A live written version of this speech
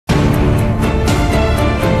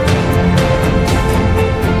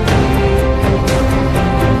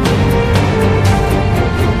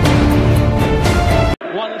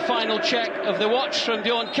The watch from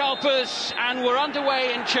Bjorn Kuipers, and we're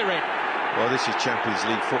underway in Turin. Well, this is Champions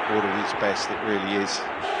League football at its best, it really is.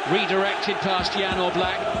 Redirected past Jan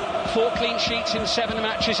Oblak. 4 clean sheets in 7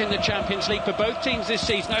 matches in the Champions League for both teams this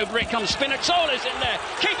season. Over it comes Spinazzola's in there.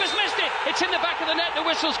 Keeper's missed it. It's in the back of the net. The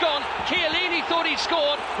whistle's gone. Chiellini thought he'd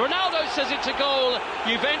scored. Ronaldo says it's a goal.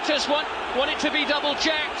 Juventus want it to be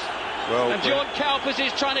double-checked. Well, and Bjorn Kuipers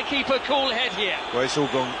is trying to keep a cool head here. Well, it's all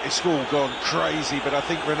gone crazy, but I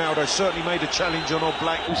think Ronaldo certainly made a challenge on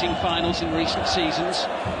Oblak. Losing finals in recent seasons.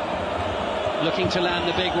 Looking to land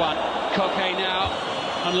the big one. Koke now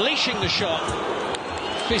unleashing the shot.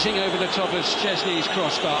 Fizzing over the top of Szczesny's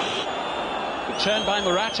crossbar. Good turn by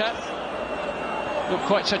Morata. Not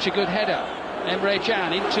quite such a good header. Emre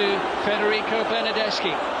Can into Federico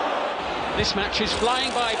Bernardeschi. This match is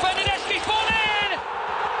flying by. Bernardeschi's ball in!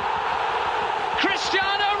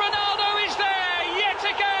 Cristiano Ronaldo is there yet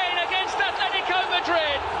again against Atletico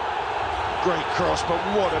Madrid. Great cross, but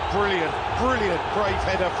what a brilliant, brave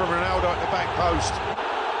header from Ronaldo at the back post.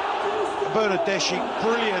 Bernardeschi,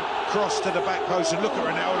 brilliant cross to the back post, and look at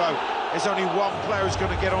Ronaldo. There's only one player who's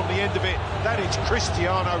going to get on the end of it. That is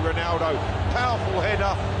Cristiano Ronaldo. Powerful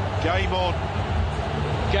header, game on.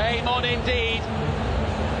 Game on indeed.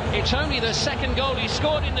 It's only the 2nd goal he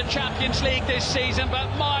scored in the Champions League this season, but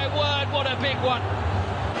my word, what a big one.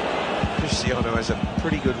 Cristiano has a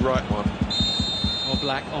pretty good right one.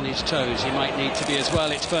 Oblak on his toes, he might need to be as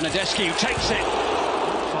well. It's Bernardeschi who takes it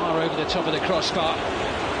far over the top of the crossbar.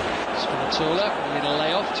 Spinazzola, a little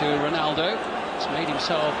layoff to Ronaldo. He's made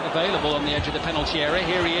himself available on the edge of the penalty area.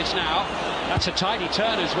 Here he is now. That's a tidy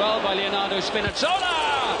turn as well by Leonardo Spinazzola.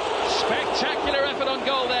 Spectacular effort on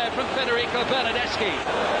goal there from Federico Bernardeschi.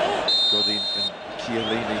 Godin and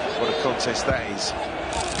Chiellini, what a contest that is.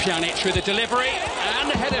 Pjanic with a delivery, and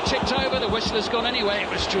the header tipped over. The whistler's gone anyway. It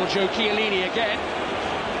was Giorgio Chiellini again.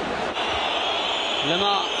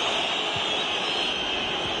 Lemar.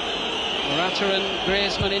 Morata and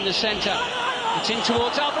Griezmann in the centre. It's in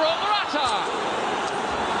towards Alvaro Morata.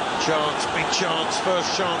 Big chance,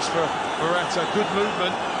 first chance for Morata. Good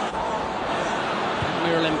movement.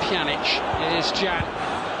 Miralem Pjanic. Here's Jan.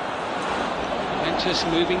 Juventus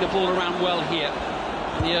moving the ball around well here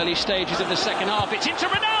in the early stages of the second half. It's into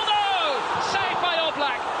Ronaldo! Saved by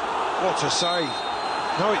Oblak. What a save.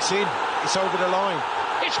 No, it's in. It's over the line.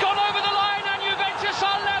 It's gone over the line, and Juventus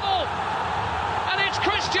are level. And it's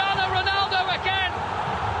Cristiano Ronaldo again.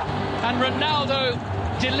 And Ronaldo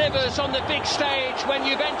delivers on the big stage when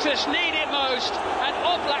Juventus need it most. And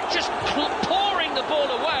Oblak just pouring the ball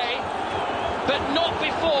away. But not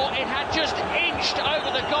before it had just inched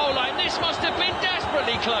over the goal line. This must have been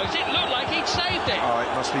desperately close. It looked like he'd saved it. Oh,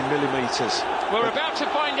 it must be millimetres. We're about to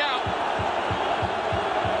find out.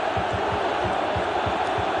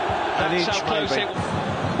 That's how close it was.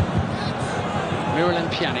 Miralem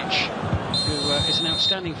Pjanic, who is an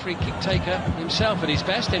outstanding free-kick taker himself at his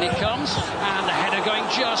best. In it comes, and the header going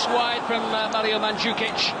just wide from Mario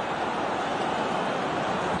Mandzukic.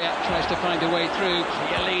 Tries to find a way through.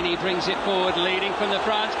 Chiellini brings it forward, leading from the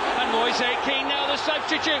front, and Moise Kean now the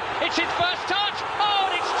substitute. It's his first touch. Oh,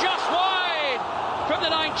 and it's just wide from the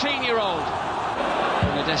 19-year-old.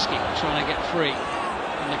 Bernardeschi trying to get free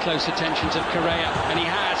from the close attentions of Correa, and he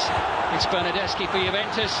has. It's Bernardeschi for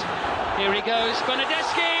Juventus. Here he goes.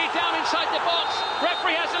 Bernardeschi down inside the box.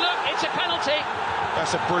 Referee has a look. It's a penalty.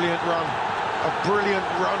 That's a brilliant run. A brilliant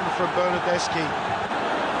run from Bernardeschi.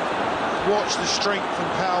 Watch the strength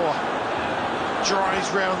and power.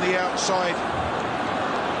 Drives round the outside.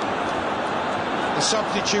 The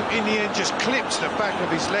substitute in the end just clips the back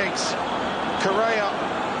of his legs. Correa,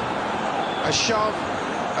 a shove,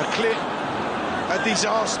 a clip, a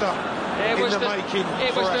disaster in the making.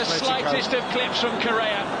 It was the Atletico. slightest of clips from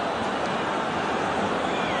Correa.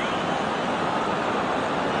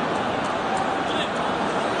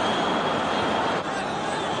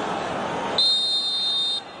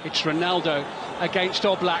 It's Ronaldo against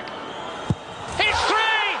Oblak. It's 3!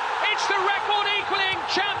 It's the record-equalling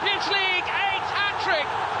Champions League 8th hat-trick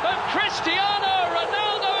of Cristiano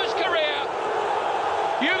Ronaldo's career.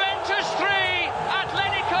 Juventus 3,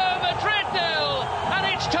 Atletico Madrid 0, and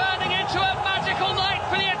it's turning into a magical night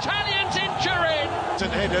for the Italians in Turin.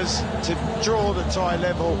 And headers to draw the tie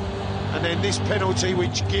level, and then this penalty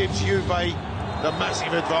which gives Juve the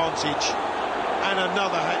massive advantage, and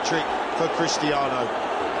another hat-trick for Cristiano.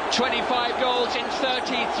 25 goals in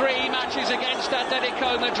 33 matches against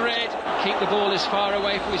Atletico Madrid. Keep the ball as far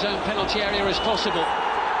away from his own penalty area as possible.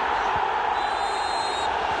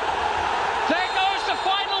 There goes the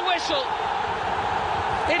final whistle.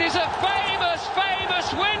 It is a famous,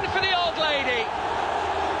 famous win for the old lady.